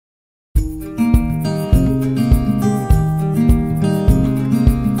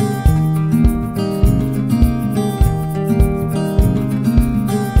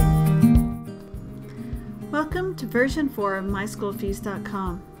version 4 of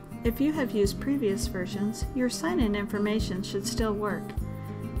MySchoolFees.com. If you have used previous versions, your sign-in information should still work.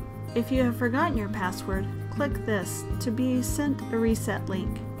 If you have forgotten your password, click this to be sent a reset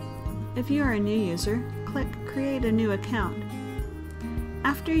link. If you are a new user, click Create a New Account.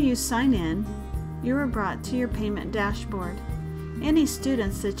 After you sign in, you are brought to your payment dashboard. Any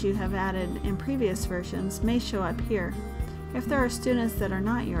students that you have added in previous versions may show up here. If there are students that are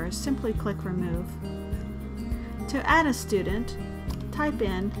not yours, simply click Remove. To add a student, type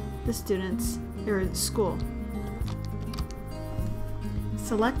in the student's school.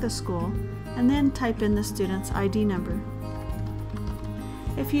 Select the school and then type in the student's ID number.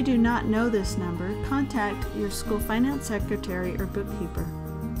 If you do not know this number, contact your school finance secretary or bookkeeper.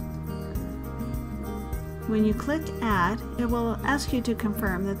 When you click Add, it will ask you to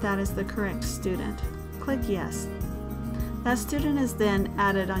confirm that that is the correct student. Click Yes. That student is then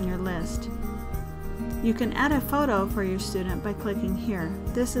added on your list. You can add a photo for your student by clicking here.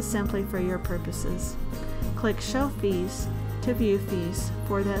 This is simply for your purposes. Click Show Fees to view fees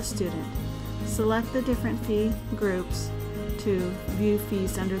for that student. Select the different fee groups to view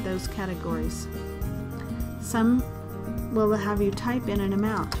fees under those categories. Some will have you type in an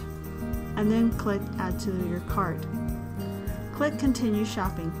amount and then click Add to your cart. Click Continue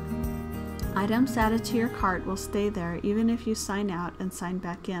Shopping. Items added to your cart will stay there even if you sign out and sign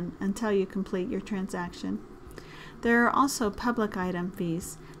back in until you complete your transaction. There are also public item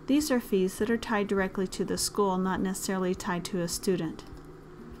fees. These are fees that are tied directly to the school, not necessarily tied to a student.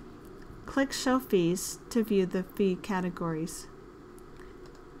 Click Show Fees to view the fee categories.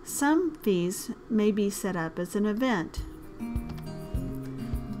 Some fees may be set up as an event.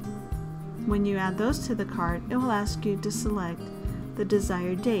 When you add those to the cart, it will ask you to select the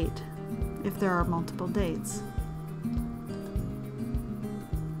desired date if there are multiple dates.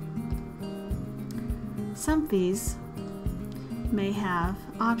 Some fees may have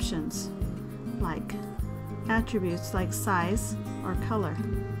options like attributes like size or color,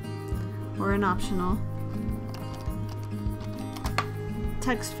 or an optional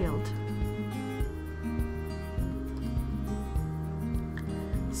text field.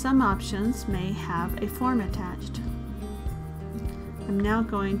 Some options may have a form attached. I'm now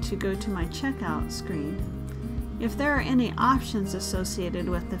going to go to my checkout screen. If there are any options associated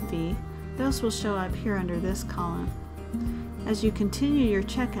with the fee, those will show up here under this column. As you continue your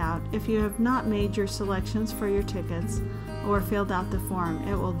checkout, if you have not made your selections for your tickets or filled out the form,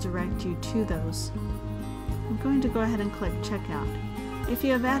 it will direct you to those. I'm going to go ahead and click Checkout. If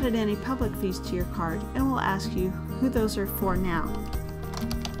you have added any public fees to your cart, it will ask you who those are for now.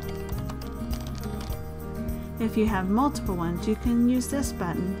 If you have multiple ones, you can use this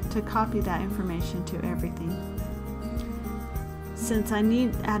button to copy that information to everything. Since I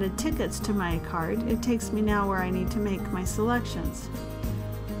need added tickets to my cart, it takes me now where I need to make my selections.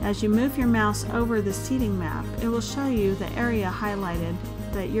 As you move your mouse over the seating map, it will show you the area highlighted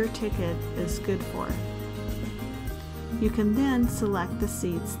that your ticket is good for. You can then select the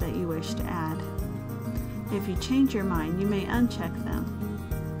seats that you wish to add. If you change your mind, you may uncheck them.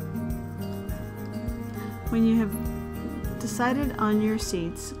 When you have decided on your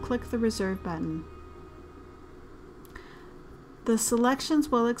seats, click the Reserve button. The selections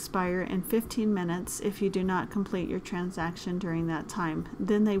will expire in 15 minutes if you do not complete your transaction during that time.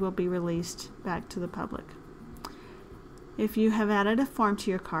 Then they will be released back to the public. If you have added a form to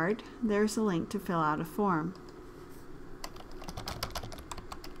your cart, there's a link to fill out a form.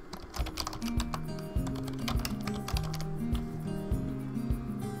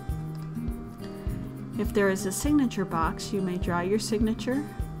 If there is a signature box, you may draw your signature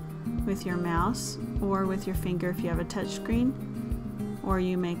with your mouse or with your finger if you have a touch screen, or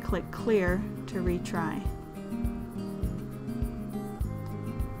you may click Clear to retry.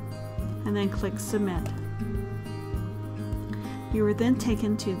 And then click Submit. You are then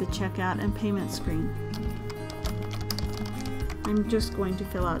taken to the checkout and payment screen. I'm just going to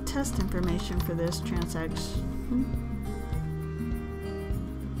fill out test information for this transaction.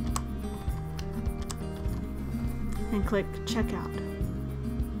 And click Checkout.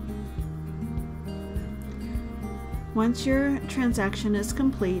 Once your transaction is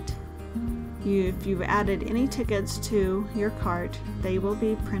complete, if you've added any tickets to your cart, they will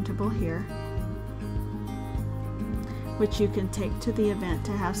be printable here, which you can take to the event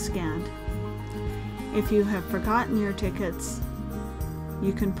to have scanned. If you have forgotten your tickets,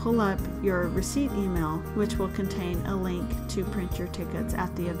 you can pull up your receipt email, which will contain a link to print your tickets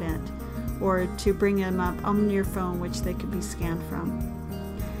at the event, or to bring them up on your phone, which they could be scanned from.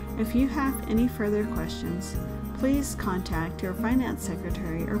 If you have any further questions, please contact your finance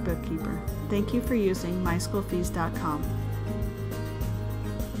secretary or bookkeeper. Thank you for using MySchoolFees.com.